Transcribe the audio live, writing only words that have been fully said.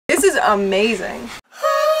amazing.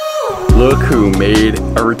 Look who made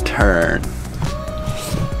a return.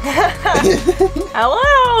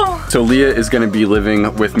 Hello. So Leah is gonna be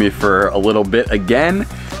living with me for a little bit again.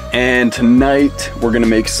 And tonight we're gonna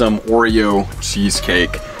make some Oreo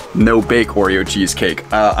cheesecake. No bake Oreo cheesecake.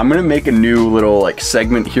 I'm gonna make a new little like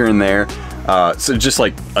segment here and there. So just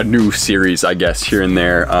like a new series, I guess, here and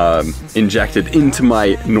there, injected into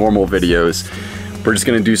my normal videos. We're just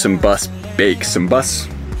gonna do some BusEats.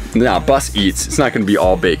 It's not gonna be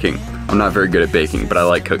all baking. I'm not very good at baking, but I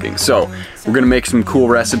like cooking. So we're gonna make some cool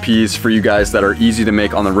recipes for you guys that are easy to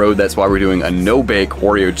make on the road. That's why we're doing a no-bake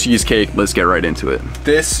Oreo cheesecake. Let's get right into it.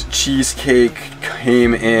 This cheesecake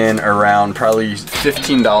came in around probably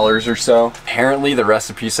 $15 or so. Apparently the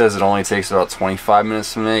recipe says it only takes about 25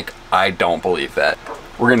 minutes to make. I don't believe that.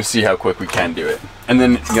 We're gonna see how quick we can do it. And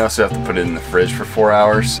then you also have to put it in the fridge for 4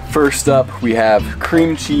 hours. First up, we have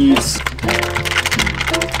cream cheese.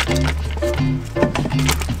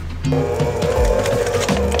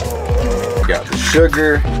 We got the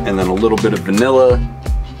sugar, and then a little bit of vanilla.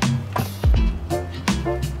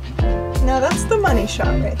 Now that's the money shot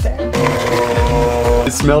right there.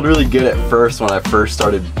 It smelled really good at first when I first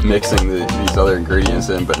started mixing these other ingredients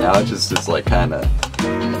in, but now it's like kind of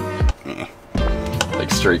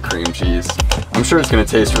like straight cream cheese. I'm sure it's gonna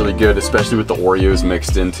taste really good, especially with the Oreos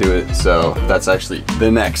mixed into it, so that's actually the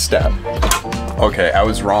next step. Okay, I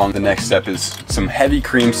was wrong. The next step is some heavy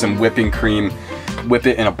cream, some whipping cream. Whip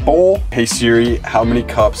it in a bowl. Hey Siri, how many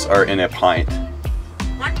cups are in a pint?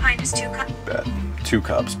 1 pint is 2 cups. 2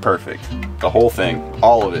 cups, perfect. The whole thing,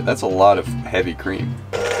 all of it. That's a lot of heavy cream.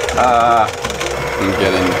 I'm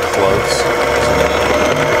getting close.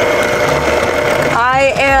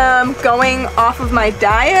 I am going off of my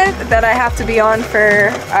diet that I have to be on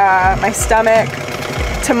for my stomach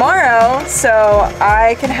tomorrow, so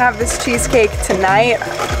I can have this cheesecake tonight.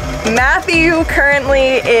 Matthew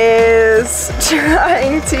currently is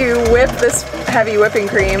trying to whip this heavy whipping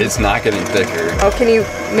cream. It's not getting thicker. Oh, can you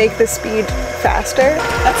make the speed faster?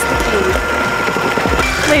 That's the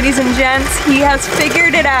key. Ladies and gents, he has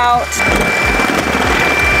figured it out.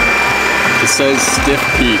 It says stiff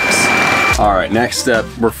peaks. All right, next step,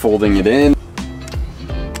 we're folding it in.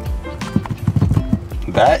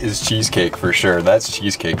 That is cheesecake for sure. That's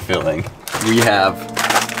cheesecake filling. We have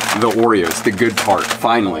the Oreos, the good part,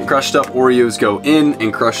 finally. Crushed up Oreos go in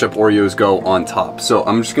and crushed up Oreos go on top. So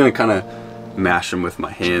I'm just gonna kind of mash them with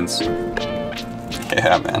my hands.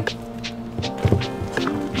 Yeah, man.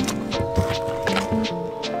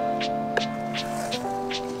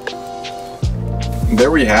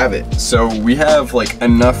 There we have it. So we have like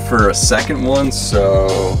enough for a second one,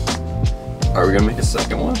 so are we gonna make a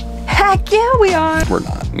second one? Heck yeah, we are. We're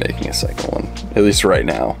not making a second one, at least right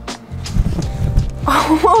now.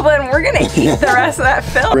 Oh, well then we're gonna eat the rest of that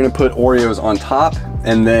film. We're gonna put Oreos on top,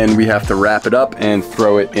 and then we have to wrap it up and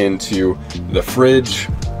throw it into the fridge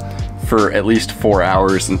for at least 4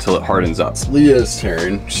 hours until it hardens up. It's Leah's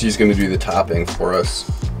turn. She's gonna do the topping for us.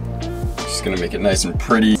 She's gonna make it nice and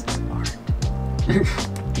pretty.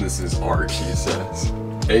 This is art, she says.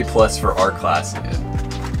 A+ for art class again.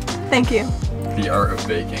 Thank you. The art of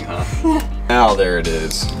baking, huh? Now there it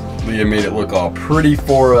is. Leah made it look all pretty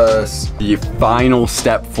for us. The final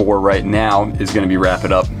step for right now is gonna be wrap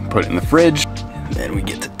it up, put it in the fridge, and then we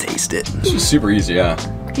get to taste it. This is super easy, huh?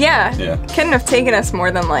 Yeah. Yeah. Couldn't have taken us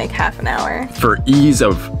more than like half an hour. For ease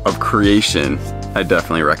of creation, I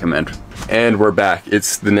definitely recommend. And we're back.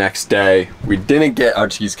 It's the next day. We didn't get our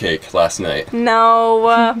cheesecake last night.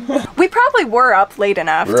 No. We probably were up late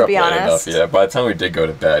enough, to be honest. Yeah, by the time we did go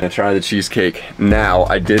to bed. I tried the cheesecake now.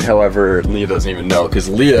 I did, however, Leah doesn't even know, because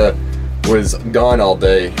Leah was gone all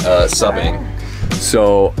day subbing.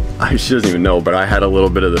 So, she doesn't even know, but I had a little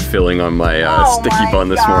bit of the filling on my sticky bun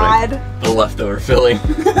this morning. The leftover filling.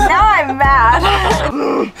 Now I'm mad.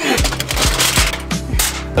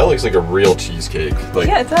 That looks like a real cheesecake. Like,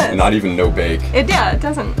 yeah, it does. Not even no bake. Yeah, it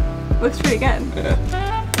doesn't. Looks pretty good. Yeah.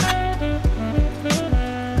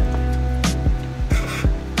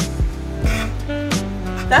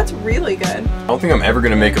 That's really good. I don't think I'm ever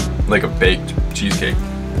gonna make a baked cheesecake.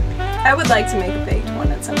 I would like to make a baked one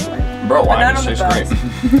at some point. Bro, why not not? It on tastes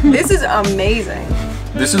the great. This is amazing.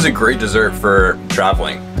 This is a great dessert for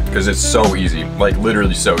traveling because it's so easy, like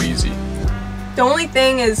literally so easy. The only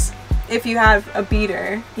thing is, if you have a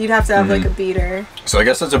beater, you'd have to have like a beater. So I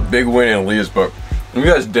guess that's a big win in Leah's book. If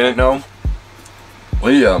you guys didn't know,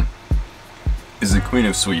 Leah is the queen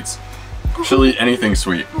of sweets. She'll eat anything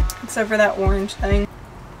sweet. Except for that orange thing.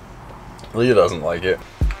 Leah doesn't like it.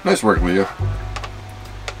 Nice work, Leah.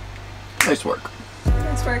 Nice work.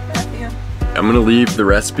 Nice work, Matthew. I'm gonna leave the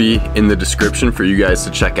recipe in the description for you guys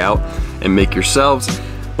to check out and make yourselves.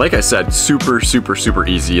 Like I said, super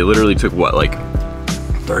easy. It literally took what, like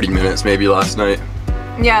 30 minutes maybe last night?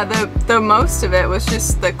 Yeah, the most of it was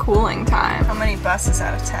just the cooling time. How many buses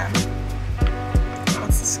out of 10?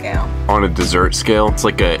 What's the scale? On a dessert scale, it's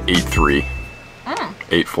like a 8.3.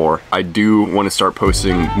 8.4. I do want to start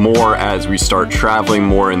posting more as we start traveling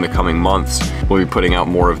more in the coming months. We'll be putting out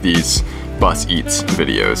more of these BusEats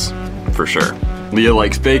videos, for sure. Leah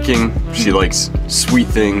likes baking, she likes sweet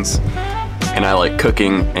things, and I like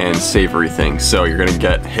cooking and savory things, so you're gonna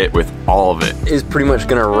get hit with all of it. Is pretty much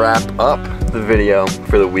gonna wrap up the video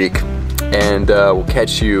for the week, and we'll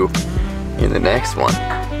catch you in the next one.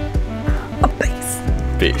 Peace.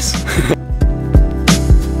 Peace.